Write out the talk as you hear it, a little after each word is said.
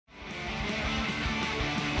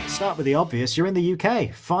start with the obvious. You're in the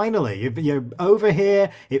UK, finally. You're over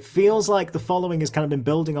here. It feels like the following has kind of been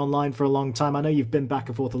building online for a long time. I know you've been back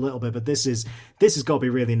and forth a little bit, but this has got to be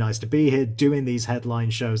really nice to be here doing these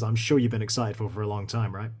headline shows. I'm sure you've been excited for a long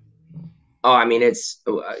time, right? Oh, I mean,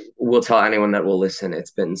 we'll tell anyone that will listen.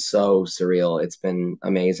 It's been so surreal. It's been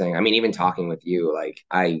amazing. I mean, even talking with you, like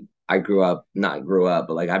I grew up, not grew up,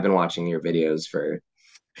 but like I've been watching your videos for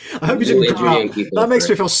I hope you didn't you grow up. interviewing people That makes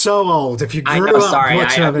for me feel so old. If you I know, grew up sorry.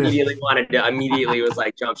 watching I over it. immediately wanted to immediately was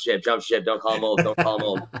like jump ship, don't call them old, don't call them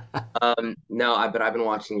old. No, but I've been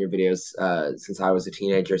watching your videos since I was a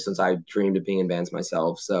teenager, since I dreamed of being in bands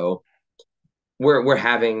myself. So we're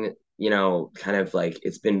having, kind of like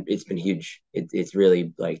it's been huge. It's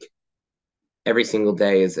really like every single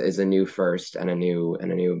day is a new first and a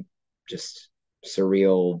new just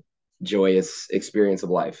surreal, joyous experience of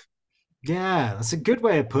life. Yeah, that's a good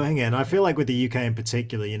way of putting it. And I feel like with the UK in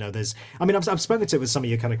particular, I mean, I've spoken to it with some of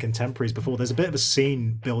your kind of contemporaries before. There's a bit of a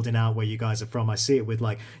scene building out where you guys are from. I see it with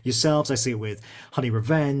like yourselves. I see it with Honey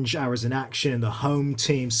Revenge, Hours in Action, the Home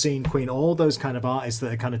Team, Scene Queen, all those kind of artists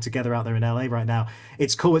that are kind of together out there in LA right now.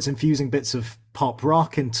 It's cool. It's infusing bits of pop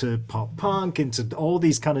rock into pop punk, into all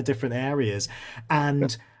these kind of different areas.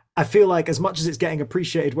 And I feel like as much as it's getting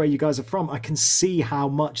appreciated where you guys are from, I can see how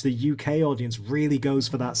much the UK audience really goes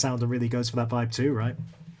for that sound and really goes for that vibe too, right?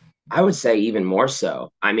 I would say even more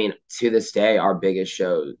so. I mean, to this day, our biggest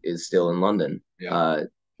show is still in London. Yeah.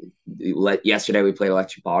 Yesterday we played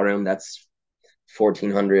Electric Ballroom. That's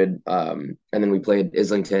 1,400. And then we played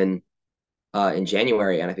Islington in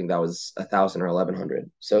January, and I think that was 1,000 or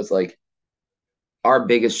 1,100. So it's like our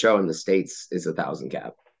biggest show in the States is 1,000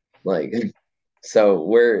 cap. Like, so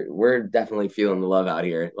we're definitely feeling the love out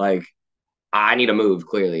here. Like, I need to move.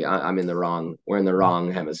 Clearly, I'm in the wrong. We're in the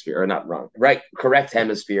wrong hemisphere, or not wrong, right? Correct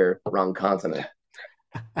hemisphere, wrong continent.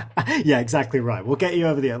 Yeah, exactly right. We'll get you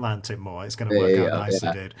over the Atlantic more. It's going to work out Yeah, nicely,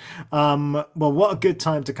 yeah. dude. Well, what a good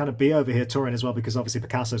time to kind of be over here touring as well, because obviously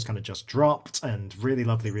Picasso's kind of just dropped and really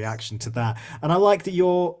lovely reaction to that. And I like that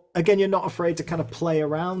you're not afraid to kind of play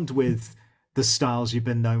around with the styles you've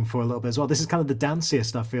been known for a little bit as well. This is kind of the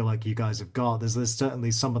danciest I feel like you guys have got. There's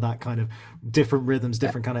certainly some of that kind of different rhythms,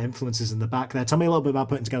 different kind of influences in the back there. Tell me a little bit about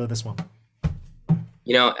putting together this one.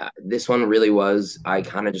 This one really was. I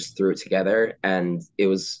kind of just threw it together, and it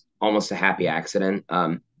was almost a happy accident.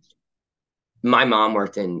 My mom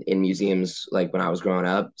worked in museums like when I was growing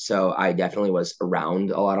up, so I definitely was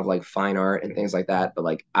around a lot of like fine art and things like that. But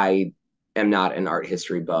like, I am not an art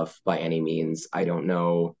history buff by any means. I don't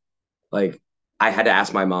know. Like, I had to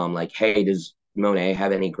ask my mom, like, "Hey, does Monet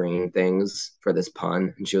have any green things for this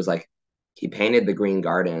pun?" And she was like, "He painted the green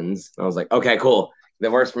gardens." And I was like, "Okay, cool.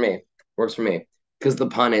 That works for me. Works for me." Because the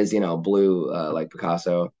pun is, blue, like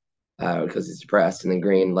Picasso, because he's depressed, and then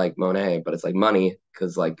green like Monet, but it's like money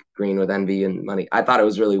because like green with envy and money. I thought it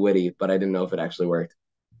was really witty, but I didn't know if it actually worked.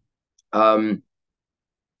 Um,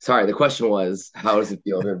 Sorry, the question was, how does it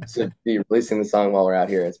feel to be releasing the song while we're out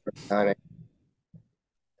here? It's perfect timing.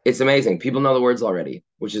 It's amazing. People know the words already,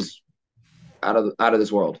 which is out of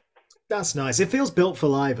this world. That's nice. It feels built for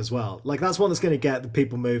live as well. Like that's one that's going to get the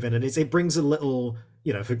people moving, and it brings a little,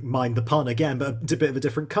 for mind the pun again, but a bit of a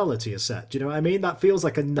different color to your set. Do you know what I mean? That feels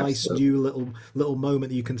like a nice Absolutely. new little moment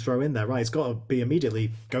that you can throw in there, right? It's got to be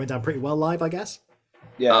immediately going down pretty well live, I guess.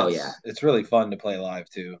 Yeah, Oh yeah. it's really fun to play live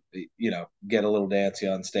too. Get a little dancey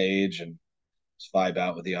on stage and just vibe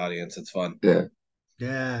out with the audience. It's fun. Yeah.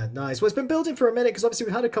 Yeah, nice. Well, it's been building for a minute because obviously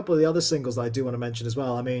we've had a couple of the other singles that I do want to mention as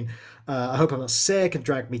well. I mean, I hope I'm not sick and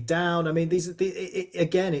drag me down. I mean,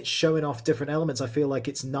 again, it's showing off different elements. I feel like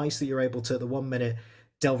it's nice that you're able to, the 1 minute,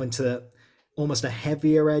 delve into almost a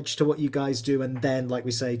heavier edge to what you guys do, and then, like we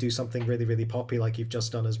say, do something really, really poppy like you've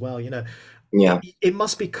just done as well. Yeah. It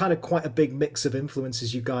must be kind of quite a big mix of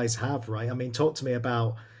influences you guys have, right? I mean, talk to me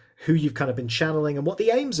about who you've kind of been channeling and what the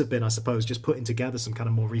aims have been, I suppose, just putting together some kind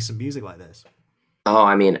of more recent music like this. Oh,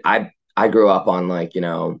 I mean, I grew up on like,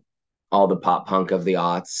 all the pop punk of the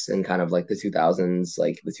aughts and kind of like the 2000s,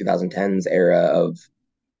 like the 2010s era of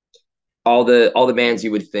all the bands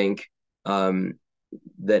you would think um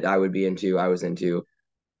that I would be into, I was into.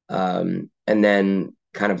 And then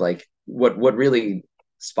kind of like what really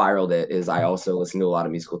spiraled it is I also listened to a lot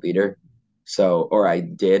of musical theater. So, or I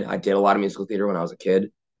did a lot of musical theater when I was a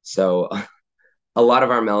kid. So a lot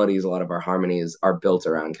of our melodies, a lot of our harmonies are built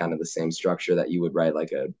around kind of the same structure that you would write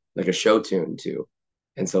like a show tune to.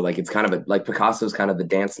 And so like it's kind of like Picasso's kind of the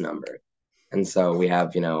dance number. And so we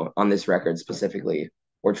have, on this record specifically,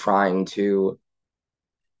 we're trying to,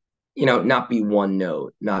 not be one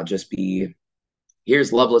note, not just be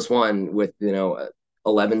here's Loveless one with,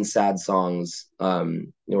 11 sad songs.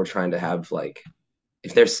 We're trying to have like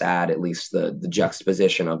if they're sad, at least the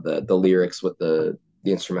juxtaposition of the lyrics with the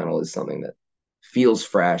instrumental is something that feels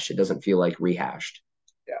fresh. It doesn't feel like rehashed.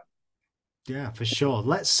 Yeah, Yeah, for sure.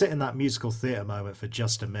 Let's sit in that musical theater moment for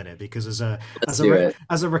just a minute because Let's do it.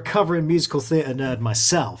 as a recovering musical theater nerd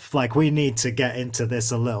myself, like we need to get into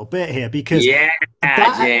this a little bit here because Yeah,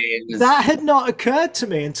 that James. had not occurred to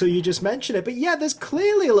me until you just mentioned it. But yeah, there's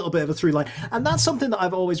clearly a little bit of a through line, and that's something that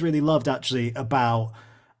I've always really loved actually about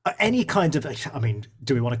any kind of, I mean,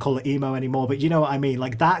 do we want to call it emo anymore? But you know what I mean,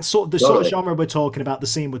 like that sort, the sort of Totally. genre we're talking about, the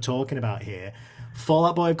scene we're talking about here. Fall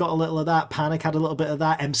Out Boy have got a little of that. Panic had a little bit of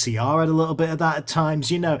that. MCR had a little bit of that at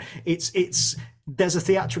times. You know, it's there's a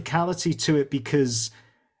theatricality to it because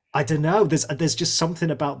I don't know. There's just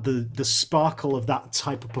something about the sparkle of that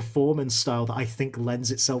type of performance style that I think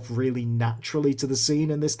lends itself really naturally to the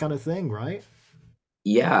scene and this kind of thing, right?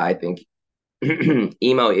 Yeah, I think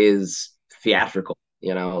emo is theatrical.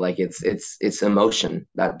 Like it's emotion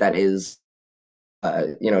that is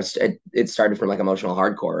it started from like emotional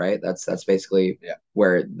hardcore, right? That's basically yeah,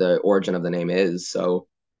 where the origin of the name is. So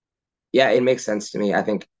yeah, it makes sense to me. I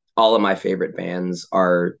think all of my favorite bands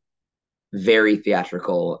are very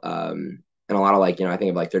theatrical. And a lot of like, I think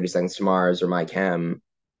of like 30 Seconds to Mars or My Chem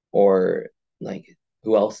or like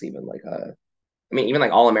who else even like I mean even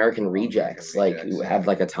like All American All American Rejects, like Rejects. who Yeah, have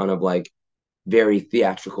like a ton of like very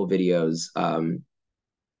theatrical videos.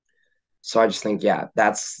 So I just think, yeah,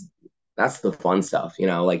 that's the fun stuff,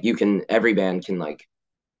 like every band can like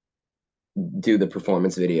do the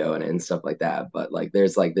performance video and stuff like that. But like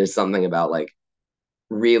there's something about like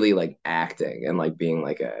really like acting and like being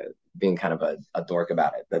kind of a dork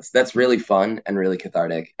about it. That's really fun and really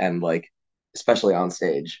cathartic and like especially on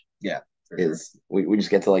stage yeah, for sure. is we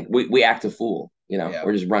just get to like we act a fool, Yeah,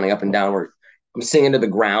 we're just running up and down. I'm singing to the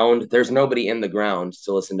ground. There's nobody in the ground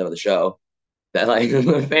to listen to the show. That like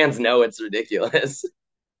the fans know it's ridiculous.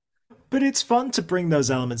 But it's fun to bring those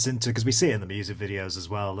elements into because we see it in the music videos as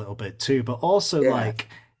well a little bit too. But also Yeah. like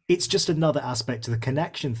it's just another aspect to the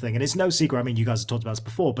connection thing, and it's no secret. I mean, you guys have talked about this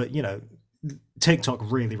before, but you know, TikTok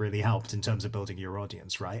really, really helped in terms of building your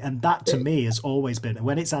audience, right? And that to me has always been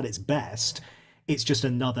when it's at its best, it's just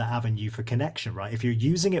another avenue for connection, right? If you're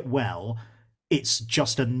using it well, it's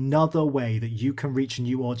just another way that you can reach a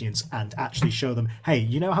new audience and actually show them, hey,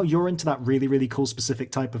 you know how you're into that really, really cool specific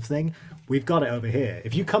type of thing? We've got it over here.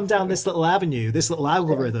 If you come down this little avenue, this little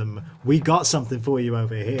algorithm, we got something for you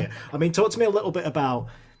over here. I mean, talk to me a little bit about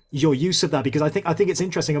your use of that because I think it's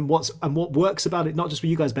interesting and what works about it, not just for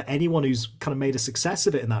you guys, but anyone who's kind of made a success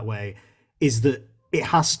of it in that way, is that it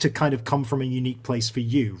has to kind of come from a unique place for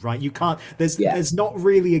you, right? You can't. Yeah. There's not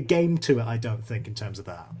really a game to it, I don't think, in terms of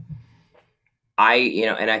that.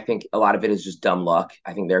 And I think a lot of it is just dumb luck.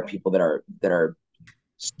 I think there are people that are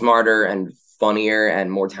smarter and funnier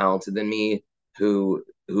and more talented than me who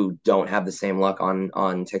don't have the same luck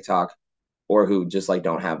on TikTok or who just like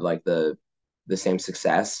don't have like the same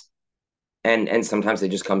success. And sometimes it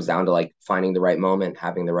just comes down to like finding the right moment,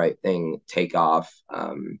 having the right thing take off.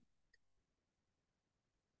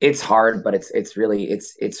 It's hard, but it's really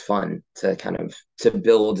it's fun to kind of to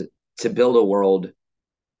build a world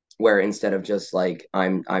where instead of just like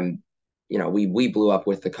I'm we blew up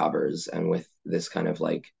with the covers and with this kind of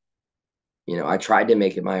like I tried to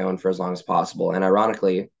make it my own for as long as possible. And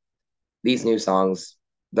ironically, these new songs,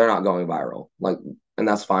 they're not going viral. Like, and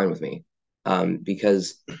that's fine with me.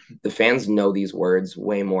 Because the fans know these words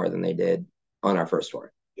way more than they did on our first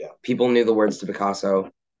tour. yeah, People knew the words to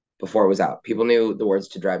Picasso before it was out. People knew the words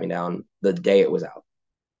to Driving Down the day it was out.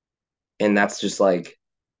 And that's just like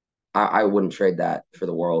I wouldn't trade that for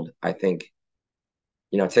the world. I think,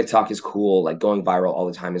 TikTok is cool. Like going viral all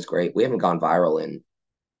the time is great. We haven't gone viral in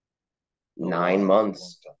a 9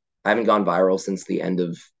 months. I haven't gone viral since the end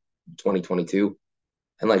of 2022.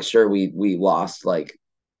 And like, sure, we lost like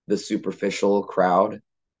the superficial crowd,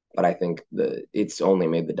 but I think it's only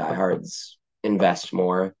made the diehards invest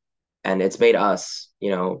more, and it's made us,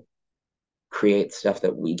 create stuff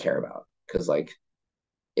that we care about. Because like,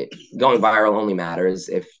 going viral only matters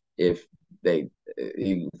if they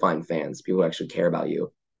you find fans, people who actually care about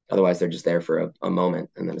you. Otherwise, they're just there for a moment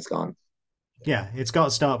and then it's gone. Yeah, it's got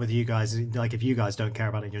to start with you guys. Like, if you guys don't care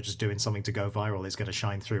about it, and you're just doing something to go viral. It's going to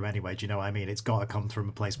shine through anyway. Do you know what I mean? It's got to come from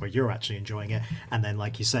a place where you're actually enjoying it, and then,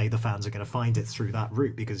 like you say, the fans are going to find it through that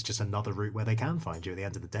route because it's just another route where they can find you at the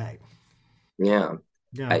end of the day. Yeah.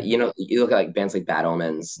 Yeah. You look at like bands like Bad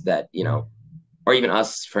Omens that Mm. or even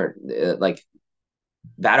us for like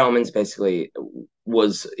Bad Omens basically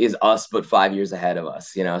is us but 5 years ahead of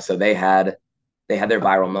us, so they had their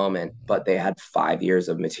viral moment, but they had 5 years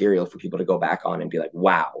of material for people to go back on and be like,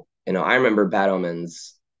 wow. I remember Bad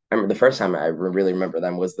Omens I remember the first time really remember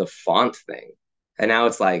them was the font thing. And now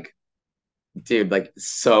it's like, dude, like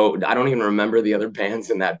so I don't even remember the other bands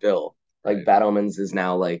in that bill. Like Right. Bad Omens is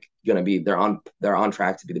now like gonna be they're on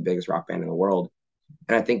track to be the biggest rock band in the world.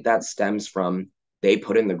 And I think that stems from they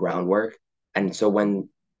put in the groundwork. And so when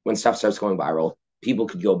stuff starts going viral, people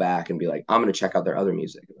could go back and be like, I'm gonna check out their other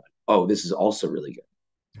music. And like, oh, this is also really good.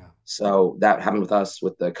 Yeah. So that happened with us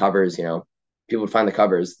with the covers, people would find the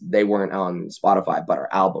covers. They weren't on Spotify, but our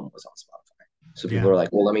album was on Spotify. So people Yeah. were like,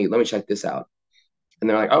 well, let me check this out. And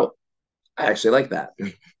they're like, oh, I actually like that. Yeah.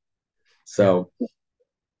 So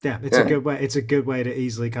Yeah, it's a yeah, good way. It's a good way to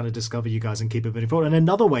easily kind of discover you guys and keep it moving forward. And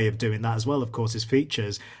another way of doing that as well, of course, is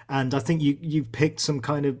features. And I think you've picked some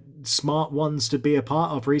kind of smart ones to be a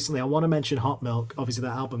part of recently. I want to mention Hot Milk. Obviously,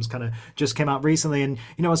 that album's kind of just came out recently. And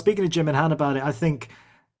I was speaking to Jim and Han about it. I think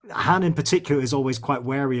Han in particular is always quite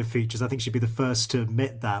wary of features. I think she'd be the first to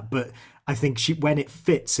admit that. But I think when it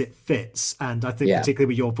fits, it fits. And I think yeah. particularly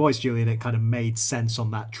with your voice, Julian, it kind of made sense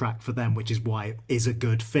on that track for them, which is why it is a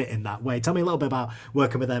good fit in that way. Tell me a little bit about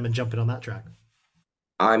working with them and jumping on that track.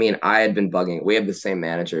 I mean, I had been bugging. We have the same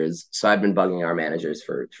managers, so I'd been bugging our managers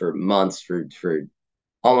for months, for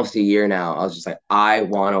almost a year now. I was just like, I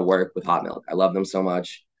want to work with Hot Milk. I love them so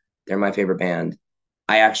much. They're my favorite band.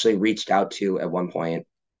 I actually reached out to at one point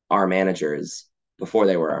our managers before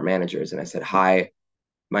they were our managers, and I said, "Hi,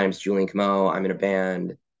 my name's Julian Camo. I'm in a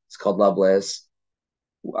band. It's called Loveless.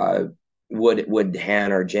 Uh, would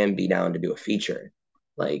Han or Jim be down to do a feature?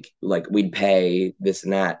 Like we'd pay this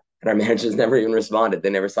and that." And our managers never even responded. They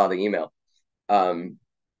never saw the email. Um,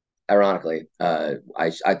 Ironically,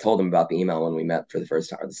 I told them about the email when we met for the first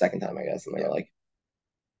time or the second time, I guess, and they were like,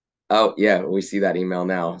 "Oh yeah, we see that email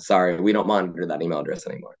now. Sorry, we don't monitor that email address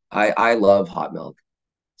anymore." I love Hot Milk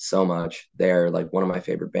so much. They're like one of my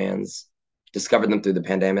favorite bands. Discovered them through the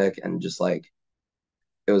pandemic, and just like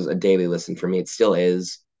it was a daily listen for me. It still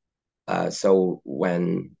is. So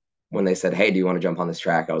when they said, "Hey, do you want to jump on this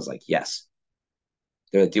track?" I was like, "Yes."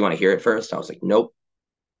 They're like, "Do you want to hear it first?" I was like, "Nope,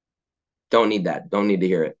 don't need that. Don't need to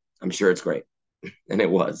hear it. I'm sure it's great," and it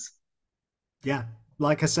was. Yeah,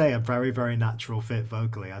 like I say, a very, very natural fit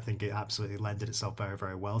vocally. I think it absolutely lended itself very,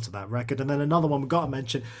 very well to that record. And then another one we've got to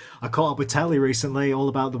mention. I caught up with Telly recently, all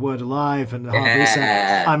about the word alive and Hard Reset.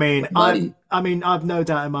 Yeah, I mean, my buddy. I've no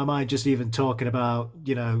doubt in my mind, just even talking about,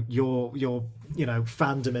 your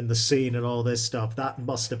fandom in the scene and all this stuff. That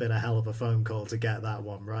must have been a hell of a phone call to get that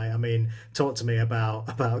one right. I mean, talk to me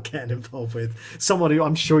about getting involved with someone who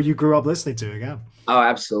I'm sure you grew up listening to again. Oh,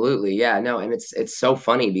 absolutely. Yeah, no, and it's so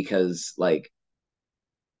funny because like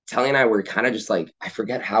Telly and I were kind of just like I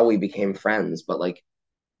forget how we became friends, but like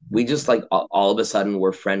we just like all of a sudden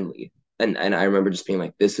were friendly. And I remember just being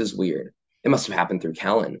like, this is weird. It must have happened through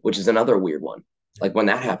Kellen, which is another weird one. Like when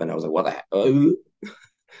that happened, I was like, what the heck?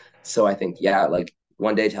 So I think, yeah, like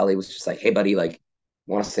one day Telly was just like, hey buddy, like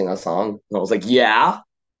want to sing a song? And I was like, yeah,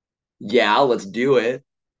 yeah, let's do it.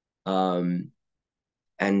 Um,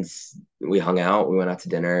 and we hung out, we went out to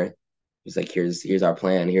dinner. He's like, here's our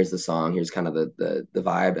plan, here's the song, here's kind of the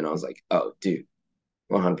vibe. And I was like, oh dude,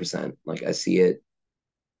 100%. Like I see it.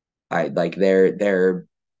 I like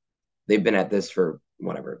they've been at this for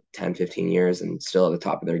whatever 10, 15 years and still at the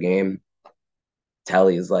top of their game.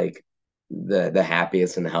 Telly is like the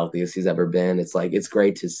happiest and the healthiest he's ever been. It's like it's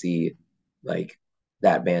great to see like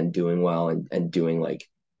that band doing well and doing like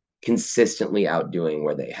consistently outdoing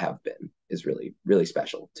where they have been is really, really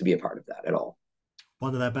special to be a part of that at all.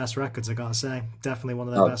 One of their best records, I gotta say. Definitely one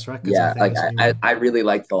of their Oh best records, I yeah, think, like this new I one. I really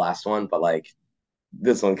liked the last one, but like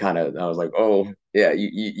this one kind of I was like, oh yeah,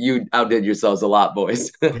 you outdid yourselves a lot,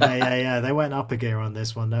 boys. Yeah, yeah, yeah. They went up a gear on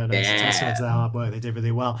this one. No, no, it's a testament Yeah. to their hard work. They did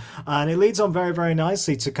really well. And it leads on very, very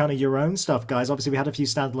nicely to kind of your own stuff, guys. Obviously, we had a few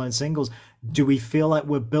standalone singles. Do we feel like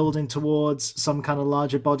we're building towards some kind of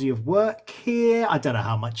larger body of work here? I don't know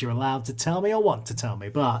how much you're allowed to tell me or want to tell me,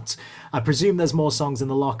 but I presume there's more songs in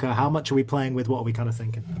the locker. How much are we playing with? What are we kind of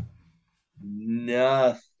thinking?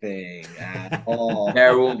 Nothing at all.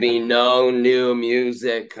 There will be no new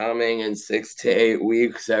music coming in 6 to 8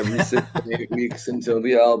 weeks, every 6 to 8 weeks until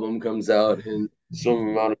the album comes out in some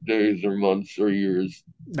amount of days or months or years.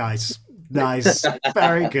 Nice, nice,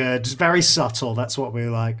 very good, very subtle. That's what we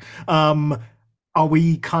like. Are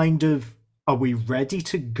we kind of are we ready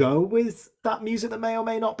to go with that music that may or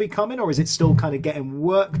may not be coming, or is it still kind of getting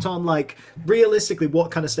worked on? Like realistically,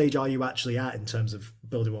 what kind of stage are you actually at in terms of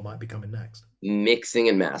building what might be coming next? Mixing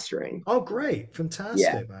and mastering. Oh, great, Yeah,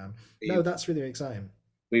 fantastic, man. No, We've that's really exciting.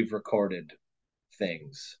 we've recorded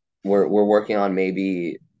things. we're working on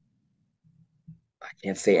maybe I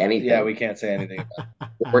can't say Yeah, anything. we can't say anything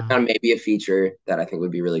about We're working on maybe a feature that I think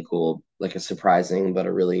would be really cool, like a surprising, but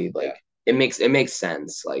a really it. Yeah, like it makes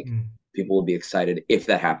sense. Like Mm. people will be excited if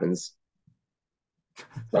that happens.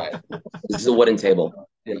 right. This is a wooden table.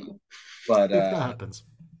 Yeah, but If that happens.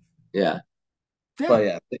 Yeah, Yeah. but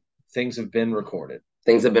yeah, things have been recorded.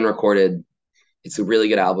 things have been recorded. It's a really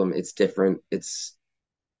good album. It's different. It's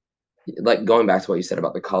like going back to what you said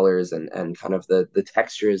about the colors and kind of the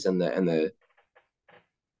textures and the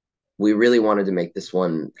we really wanted to make this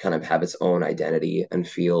one kind of have its own identity and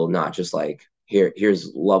feel not just like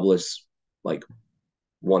here's Loveless like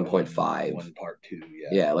 1.5. One part two. Yeah,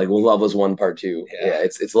 Yeah, like well, Loveless 1 part 2. yeah. Yeah,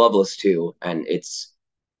 it's Loveless 2 and it's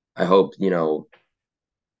I hope,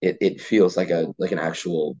 it feels like an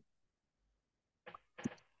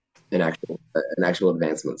actual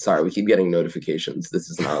advancement. Sorry, we keep getting notifications. This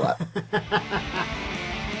is not allowed.